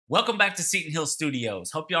Welcome back to Seton Hill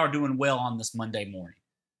Studios. Hope y'all are doing well on this Monday morning.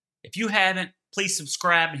 If you haven't, please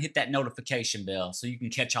subscribe and hit that notification bell so you can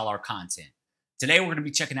catch all our content. Today we're going to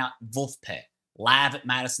be checking out Vulfpeck live at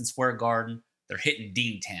Madison Square Garden. They're hitting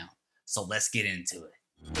Deantown, so let's get into it.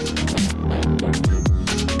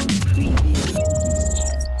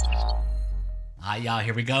 All right, y'all,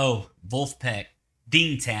 here we go. Vulfpeck,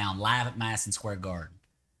 Deantown, live at Madison Square Garden.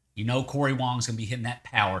 You know Corey Wong's going to be hitting that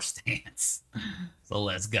power stance. So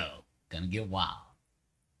let's go. Gonna get wild.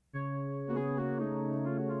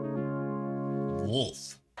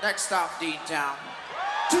 Wolf. Next stop, Deantown.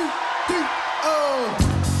 2, 3, oh!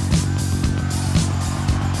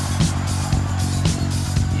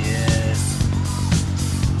 Yes.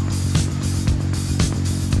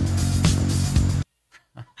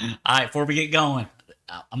 All right, before we get going,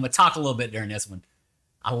 I'm going to talk a little bit during this one.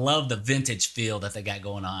 I love the vintage feel that they got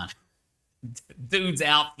going on. Dude's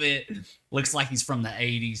outfit looks like he's from the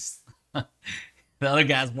 80s. The other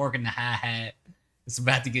guy's working the hi-hat. It's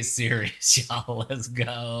about to get serious, y'all. Let's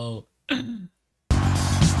go.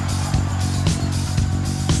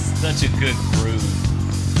 Such a good groove.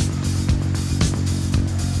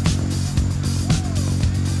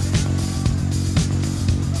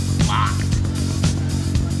 Locked.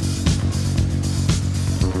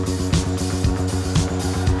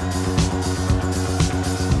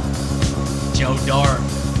 Joe Dart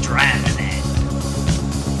driving it.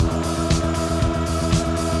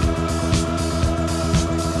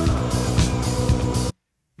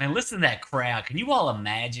 Man, listen to that crowd. Can you all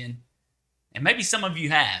imagine? And maybe some of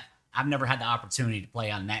you have. I've never had the opportunity to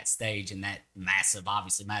play on that stage in that massive,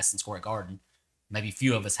 obviously, Madison Square Garden. Maybe a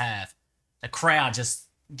few of us have. The crowd just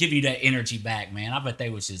give you that energy back, man. I bet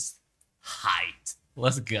they was just hyped.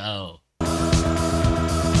 Let's go. It's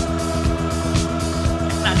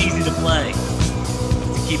not easy to play.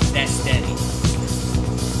 To keep it that steady.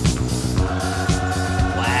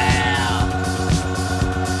 Wow.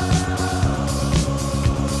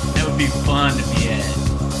 That would be fun to be at.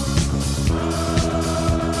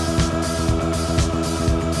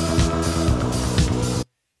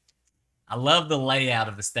 I love the layout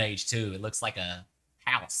of the stage too. It looks like a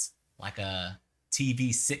house, like a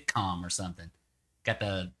TV sitcom or something. Got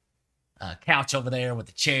the couch over there with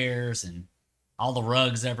the chairs and all the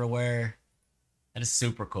rugs everywhere. That is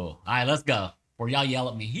super cool. All right, let's go. Before y'all yell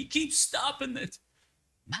at me, he keeps stopping it.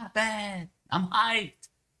 My bad. I'm hyped.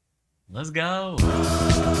 Let's go.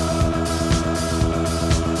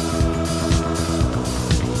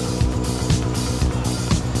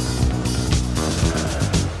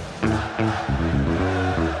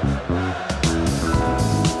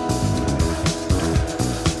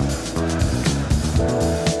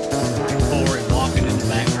 Corey walking in the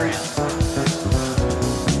background.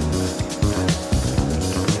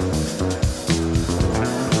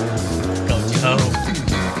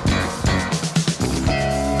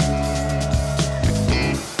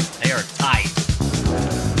 They are tight.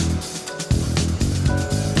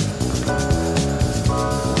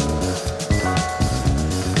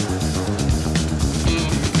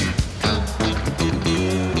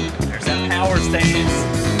 There's that power stance.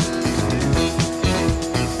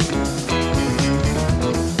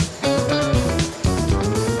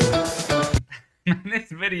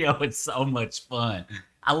 This video is so much fun.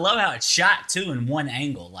 I love how it's shot too in one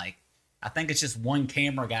angle. Like, I think it's just one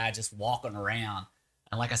camera guy just walking around.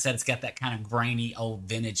 And like I said, it's got that kind of grainy old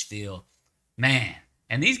vintage feel. Man,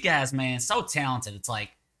 and these guys, man, so talented. It's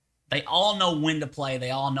like they all know when to play.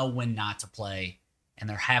 They all know when not to play. And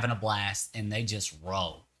they're having a blast and they just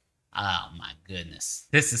roll. Oh my goodness.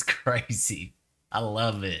 This is crazy. I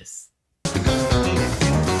love this.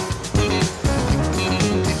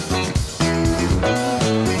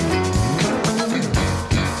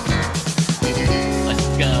 Let's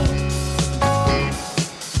go.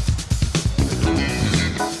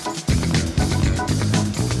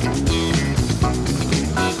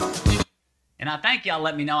 And I think y'all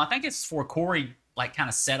let me know. I think it's for Corey, like, kind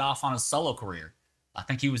of set off on his solo career. I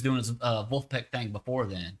think he was doing his Vulfpeck thing before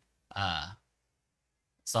then.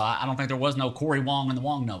 So I don't think there was no Corey Wong in the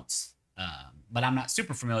Wong notes. But I'm not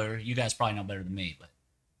super familiar. You guys probably know better than me. But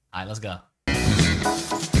all right, let's go.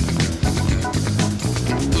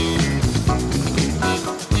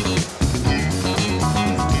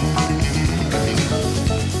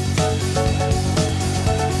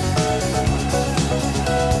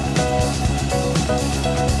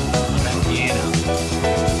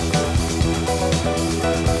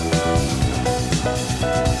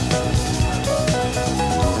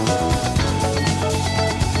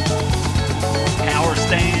 Power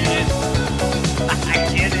stand. I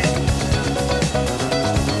get it.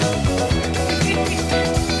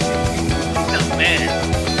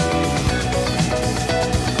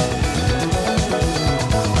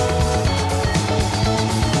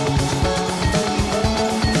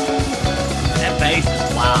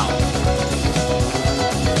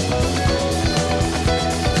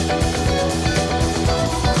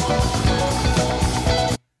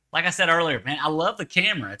 I said earlier, man, I love the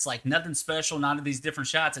camera. It's like nothing special, none of these different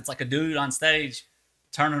shots. It's like a dude on stage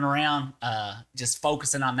turning around, just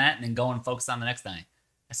focusing on that and then going and focus on the next thing.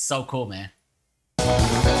 It's so cool, man.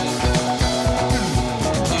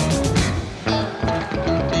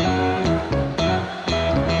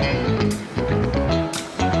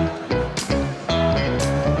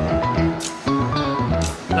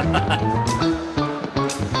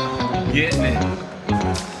 Getting it.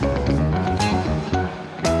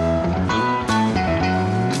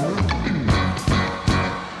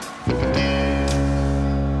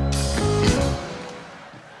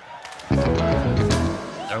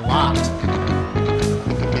 They're locked.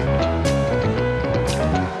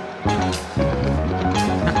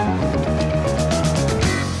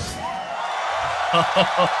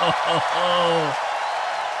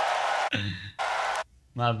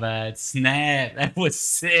 My bad. Snap. That was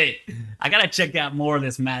sick. I gotta check out more of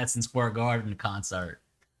this Madison Square Garden concert.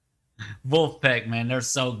 Vulfpeck, man, they're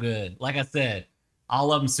so good. Like I said,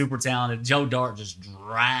 all of them super talented. Joe Dart just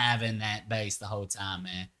driving that bass the whole time,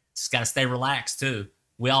 man. Just gotta stay relaxed too.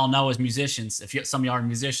 We all know as musicians, some of y'all are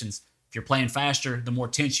musicians, if you're playing faster, the more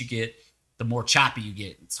tense you get, the more choppy you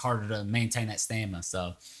get. It's harder to maintain that stamina.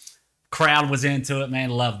 So, crowd was into it,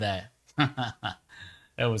 man. Love that.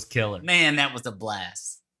 That was killer. Man, that was a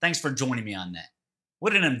blast. Thanks for joining me on that.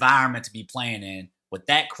 What an environment to be playing in with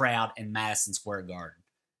that crowd in Madison Square Garden.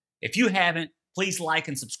 If you haven't, please like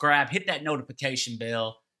and subscribe. Hit that notification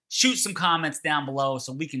bell. Shoot some comments down below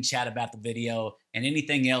so we can chat about the video and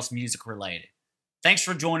anything else music related. Thanks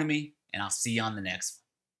for joining me, and I'll see you on the next one.